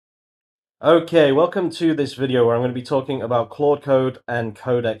Okay, welcome to this video where I'm going to be talking about Claude Code and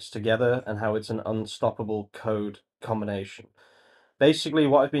Codex together and how it's an unstoppable code combination. Basically,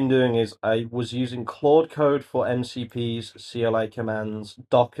 what I've been doing is I was using Claude Code for MCPs, CLI commands,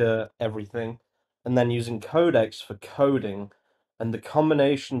 Docker, everything, and then using Codex for coding, and the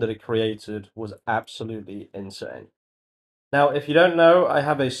combination that it created was absolutely insane. Now, if you don't know, I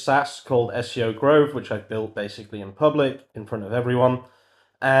have a SaaS called SEO Grove, which I've built basically in public in front of everyone.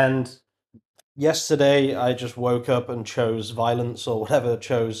 And yesterday I just woke up and chose violence or whatever,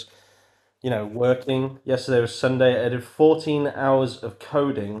 chose, working. Yesterday was Sunday. I did 14 hours of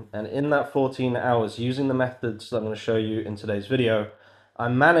coding, and in that 14 hours, using the methods that I'm going to show you in today's video, I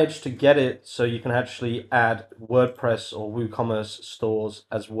managed to get it so you can actually add WordPress or WooCommerce stores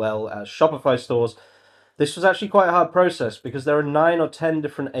as well as Shopify stores. This was actually quite a hard process because there are 9 or 10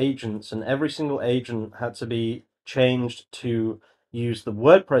 different agents, and every single agent had to be changed to use the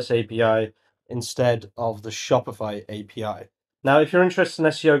WordPress API instead of the Shopify API. Now, if you're interested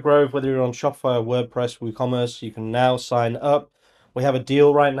in SEO Grove, whether you're on Shopify or WordPress, WooCommerce, you can now sign up. We have a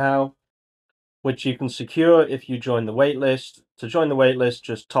deal right now, which you can secure if you join the waitlist. To join the waitlist,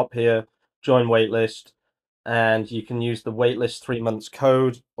 just top here, join waitlist, and you can use the waitlist 3 months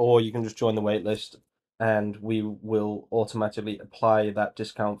code, or you can just join the waitlist and we will automatically apply that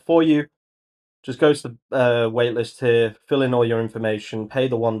discount for you. Just go to the waitlist here, fill in all your information, pay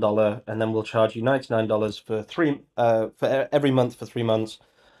the $1, and then we'll charge you $99 for every month for 3 months,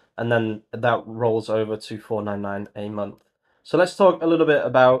 and then that rolls over to $4.99 a month. So let's talk a little bit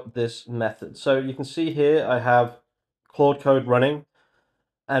about this method. So you can see here I have Claude Code running,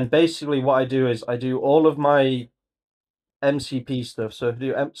 and basically what I do is I do all of my MCP stuff. So if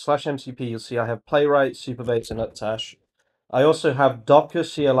you do /MCP, you'll see I have Playwright, Superbase, and Uptash. I also have Docker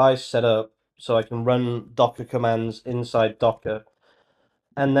CLI set up so I can run Docker commands inside Docker.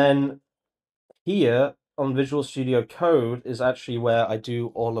 And then here on Visual Studio Code is actually where I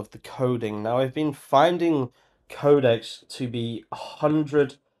do all of the coding. Now, I've been finding Codex to be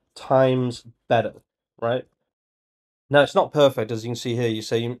 100 times better, right? Now, it's not perfect, as you can see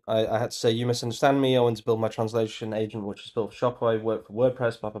here. I had to say, you misunderstand me. I want to build my translation agent, which is built for Shopify, work for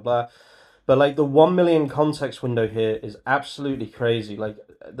WordPress, blah, blah, blah. But like the 1 million context window here is absolutely crazy. Like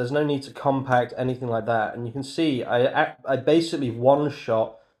there's no need to compact anything like that. And you can see I basically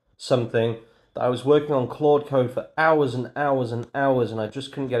one-shot something that I was working on Claude Code for hours and hours and hours, and I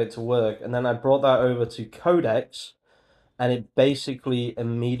just couldn't get it to work. And then I brought that over to Codex, and it basically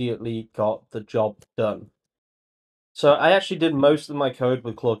immediately got the job done. So I actually did most of my code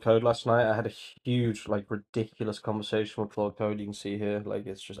with Claude Code last night. I had a huge, like, ridiculous conversation with Claude Code. You can see here, like,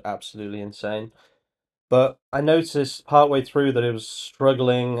 it's just absolutely insane. But I noticed partway through that it was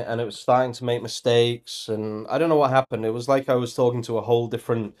struggling and it was starting to make mistakes, and I don't know what happened. It was like I was talking to a whole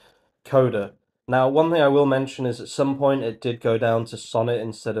different coder. Now, one thing I will mention is at some point it did go down to Sonnet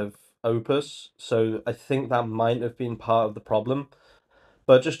instead of Opus, so I think that might have been part of the problem.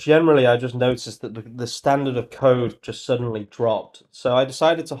 But just generally, I just noticed that the standard of code just suddenly dropped. So I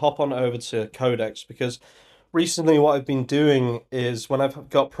decided to hop on over to Codex because recently what I've been doing is when I've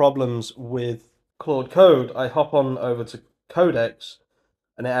got problems with Claude Code, I hop on over to Codex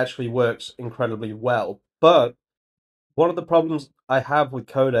and it actually works incredibly well. But one of the problems I have with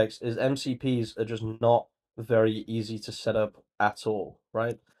Codex is MCPs are just not very easy to set up at all,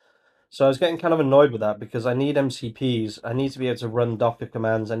 right? So I was getting kind of annoyed with that because I need MCPs, I need to be able to run Docker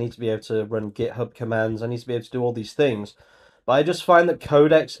commands, I need to be able to run GitHub commands, I need to be able to do all these things. But I just find that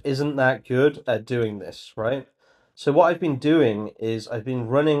Codex isn't that good at doing this, right? So what I've been doing is I've been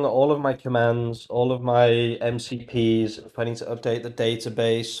running all of my commands, all of my MCPs, if I need to update the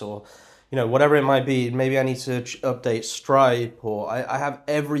database or, whatever it might be. Maybe I need to update Stripe, or I have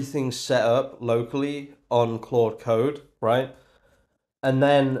everything set up locally on Claude Code, right? And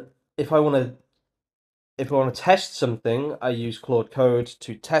then if I want to if I want to test something, I use Claude Code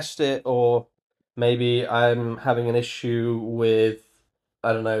to test it, or maybe I'm having an issue with,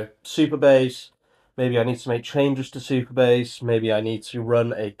 I don't know, Superbase. Maybe I need to make changes to Superbase. Maybe I need to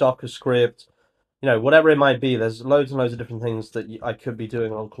run a Docker script. Whatever it might be, there's loads and loads of different things that I could be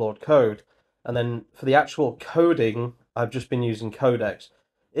doing on Claude Code. And then for the actual coding, I've just been using Codex.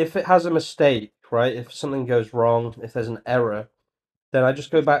 If it has a mistake, right, if something goes wrong, if there's an error, then I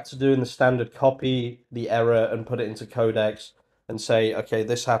just go back to doing the standard copy the error and put it into Codex and say, okay,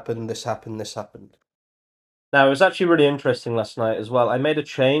 this happened, this happened, this happened. Now, it was actually really interesting last night as well. I made a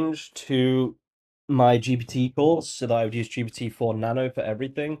change to my GPT course so that I would use GPT-4 Nano for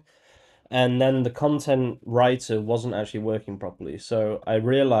everything. And then the content writer wasn't actually working properly. So I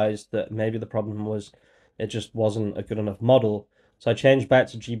realized that maybe the problem was it just wasn't a good enough model. So I changed back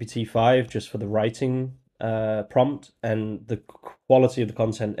to GPT-5 just for the writing prompt, and the quality of the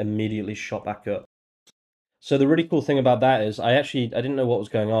content immediately shot back up. So the really cool thing about that is I didn't know what was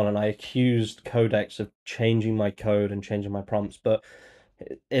going on, and I accused Codex of changing my code and changing my prompts, but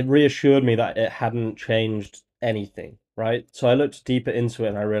it reassured me that it hadn't changed anything, right? So I looked deeper into it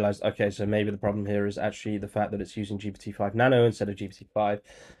and I realized, okay, so maybe the problem here is actually the fact that it's using GPT-5 Nano instead of GPT-5.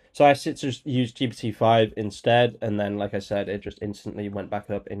 So I just used GPT-5 instead, and then, like I said, it just instantly went back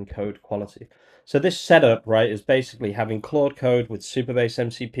up in code quality. So this setup, right, is basically having Claude Code with Supabase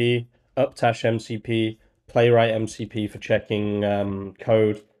MCP, Uptash MCP, Playwright MCP for checking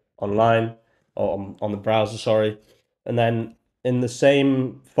code online or on the browser, sorry, and then in the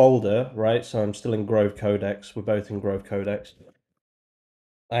same folder, right? So I'm still in Grove Codex. We're both in Grove Codex.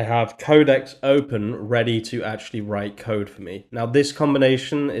 I have Codex open, ready to actually write code for me. Now, this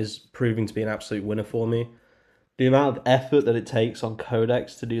combination is proving to be an absolute winner for me. The amount of effort that it takes on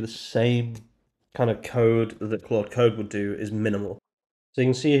Codex to do the same kind of code that Claude Code would do is minimal. So you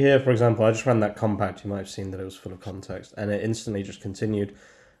can see here, for example, I just ran that compact. You might have seen that it was full of context, and it instantly just continued.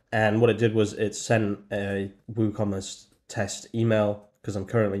 And what it did was it sent a WooCommerce test email, because I'm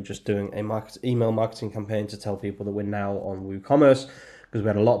currently just doing a email marketing campaign to tell people that we're now on WooCommerce, because we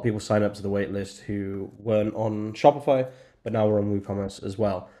had a lot of people sign up to the waitlist who weren't on Shopify, but now we're on WooCommerce as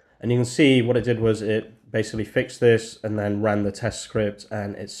well. And you can see what it did was it basically fixed this and then ran the test script,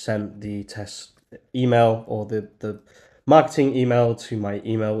 and it sent the test email or the marketing email to my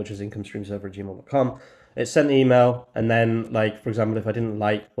email, which is incomestreamserver@gmail.com. It sent the email, and then, like, for example, if I didn't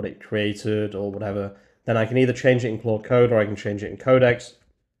like what it created or whatever, then I can either change it in Claude Code or I can change it in Codex.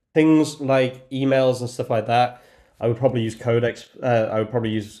 Things like emails and stuff like that, I would probably use Codex. I would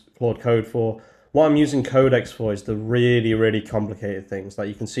probably use Claude Code for. What I'm using Codex for is the really, really complicated things. Like,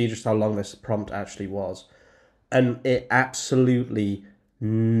 you can see just how long this prompt actually was. And it absolutely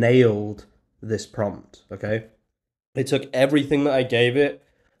nailed this prompt, okay? It took everything that I gave it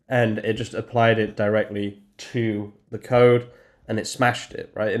and it just applied it directly to the code and it smashed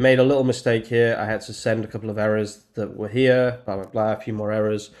it, right? It made a little mistake here. I had to send a couple of errors that were here, blah, blah, blah, a few more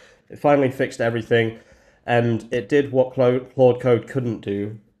errors. It finally fixed everything, and it did what Claude Code couldn't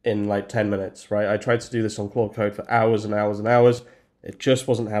do in like 10 minutes, right? I tried to do this on Claude Code for hours and hours and hours. It just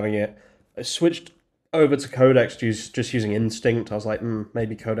wasn't having it. I switched over to Codex just using instinct. I was like,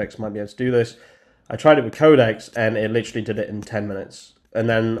 maybe Codex might be able to do this. I tried it with Codex and it literally did it in 10 minutes. And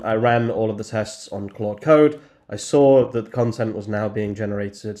then I ran all of the tests on Claude Code. I saw that the content was now being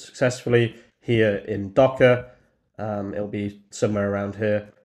generated successfully here in Docker. It'll be somewhere around here.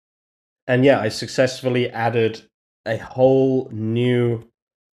 And yeah, I successfully added a whole new,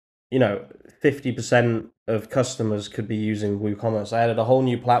 50% of customers could be using WooCommerce. I added a whole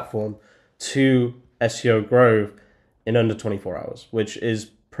new platform to SEO Grove in under 24 hours, which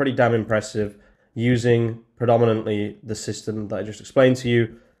is pretty damn impressive, using predominantly the system that I just explained to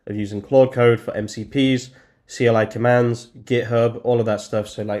you, of using Claude Code for MCPs, CLI commands, GitHub, all of that stuff.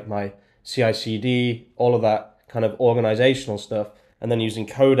 So like my CI/CD, all of that kind of organizational stuff, and then using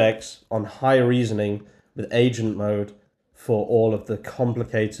Codex on high reasoning with agent mode for all of the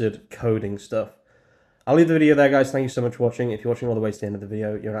complicated coding stuff. I'll leave the video there, guys. Thank you so much for watching. If you're watching all the way to the end of the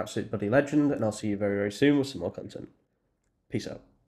video, you're an absolute bloody legend, and I'll see you very, very soon with some more content. Peace out.